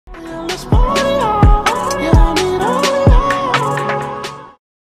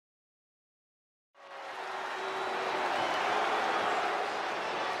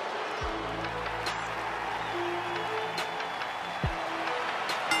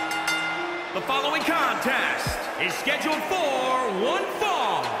The following contest is scheduled for one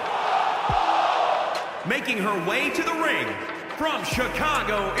fall. Making her way to the ring from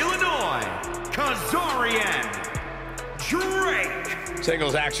Chicago, Illinois, Kazarian Drake.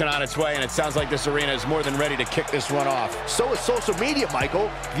 Singles action on its way, and it sounds like this arena is more than ready to kick this one off. So is social media,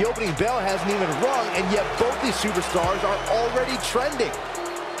 Michael. The opening bell hasn't even rung, and yet both these superstars are already trending.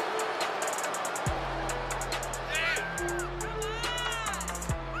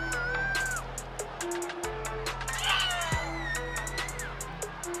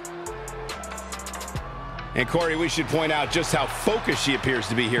 And Corey, we should point out just how focused she appears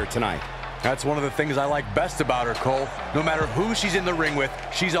to be here tonight. That's one of the things I like best about her, Cole. No matter who she's in the ring with,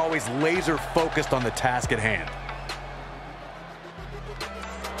 she's always laser focused on the task at hand.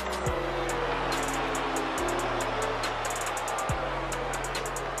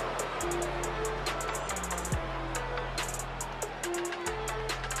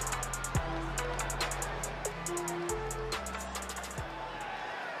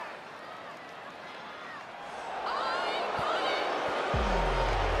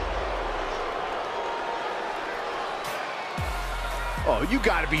 Oh, you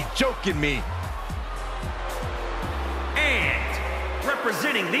gotta be joking me. And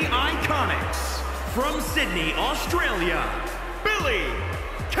representing the Iconics from Sydney, Australia, Billie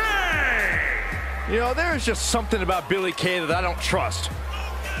Kay. You know, there's just something about Billie Kay that I don't trust.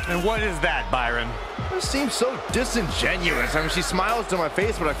 And what is that, Byron? It seems so disingenuous. I mean, she smiles to my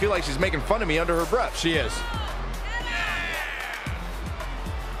face, but I feel like she's making fun of me under her breath. She is.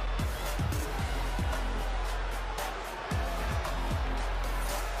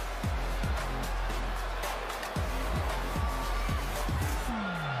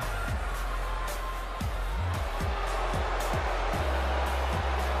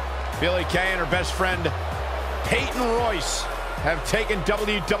 Billie Kay and her best friend, Peyton Royce, have taken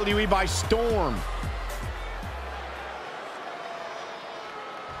WWE by storm.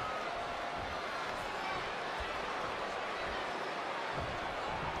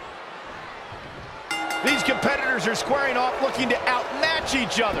 These competitors are squaring off, looking to outmatch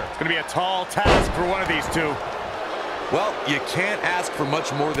each other. It's going to be a tall task for one of these two. Well, you can't ask for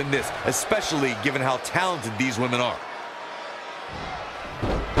much more than this, especially given how talented these women are.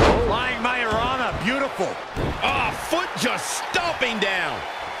 Flying Majorana, beautiful. Ah, foot just stomping down.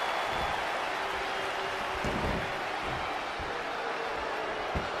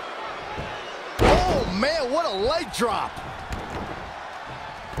 Oh, man, what a leg drop.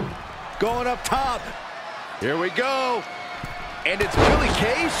 Going up top. Here we go. And it's Billie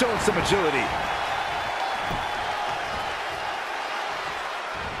Kay showing some agility.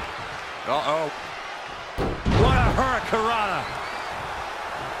 Uh-oh. What a hurricanrana.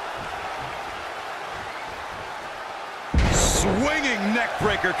 Swinging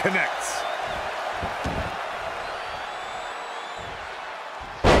neckbreaker connects.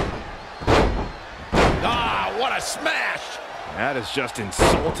 Ah, what a smash! That is just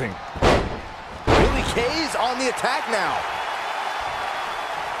insulting. Billie Kay's on the attack now.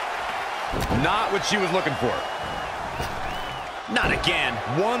 Not what she was looking for. Not again.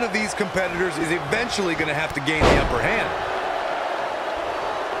 One of these competitors is eventually going to have to gain the upper hand.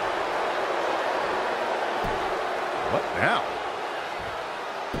 What now?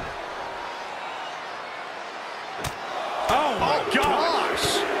 Oh my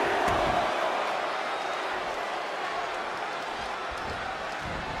gosh!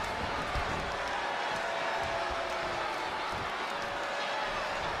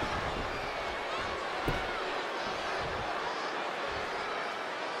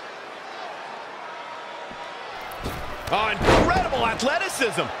 Oh, incredible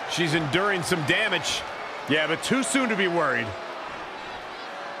athleticism. She's enduring some damage. Yeah, but too soon to be worried.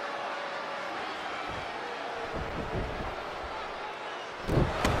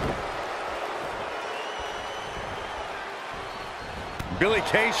 Billie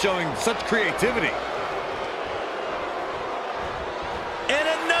Kay showing such creativity. And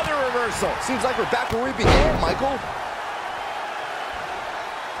another reversal. Seems like we're back where we began, Michael.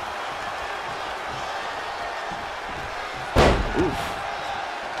 Oof.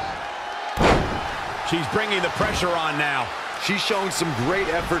 She's bringing the pressure on now. She's showing some great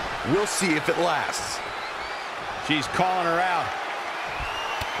effort. We'll see if it lasts. She's calling her out.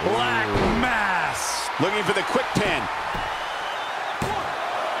 Black Mass. Looking for the quick pin.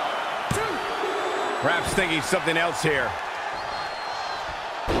 Perhaps thinking something else here.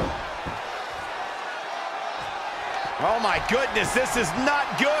 Oh my goodness, this is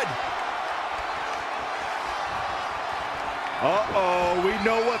not good. Uh-oh, we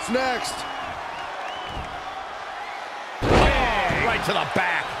know what's next. Oh, right to the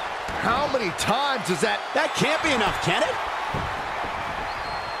back. How many times is that? That can't be enough, can it?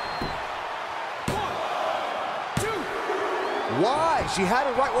 1, 2. Why? She had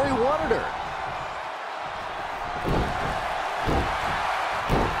it right where he wanted her.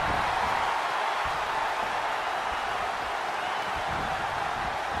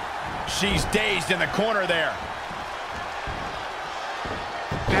 She's dazed in the corner there.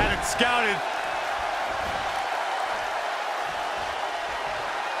 Had it scouted.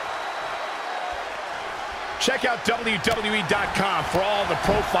 Check out WWE.com for all the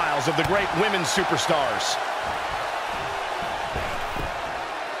profiles of the great women's superstars.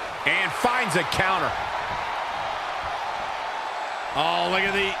 And finds a counter. Oh, look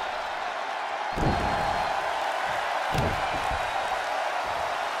at the...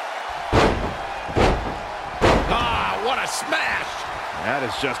 Ah, what a smash! That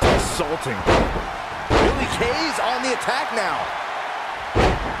is just insulting. Billie Kay's on the attack now.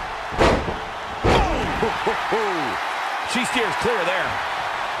 She steers clear there.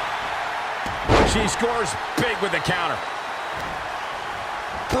 She scores big with the counter.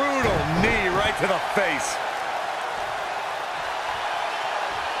 Brutal knee right to the face.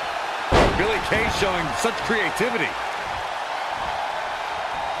 Billie Kay showing such creativity.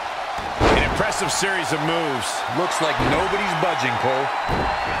 An impressive series of moves. Looks like nobody's budging, Cole.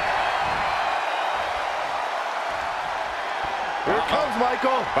 Here it comes,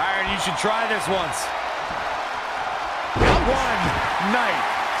 Michael. Byron, you should try this once. One night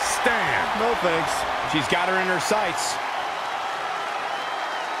stand. No thanks. She's got her in her sights.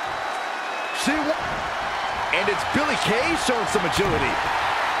 And it's Billie Kay showing some agility.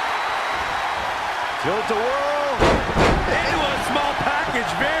 Tilt-a-whirl. Into a small package.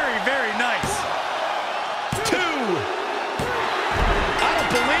 Very, very nice. 2. I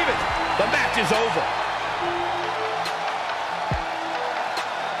don't believe it. The match is over.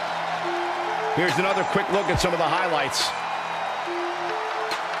 Here's another quick look at some of the highlights.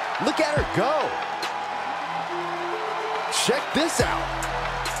 Look at her go. Check this out.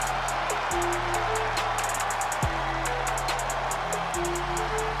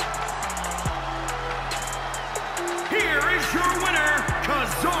 Here is your winner,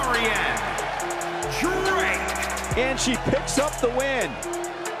 Kazarian. Drake. And she picks up the win.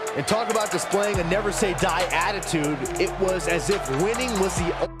 And talk about displaying a never say die attitude. It was as if winning was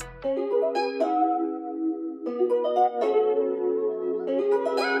the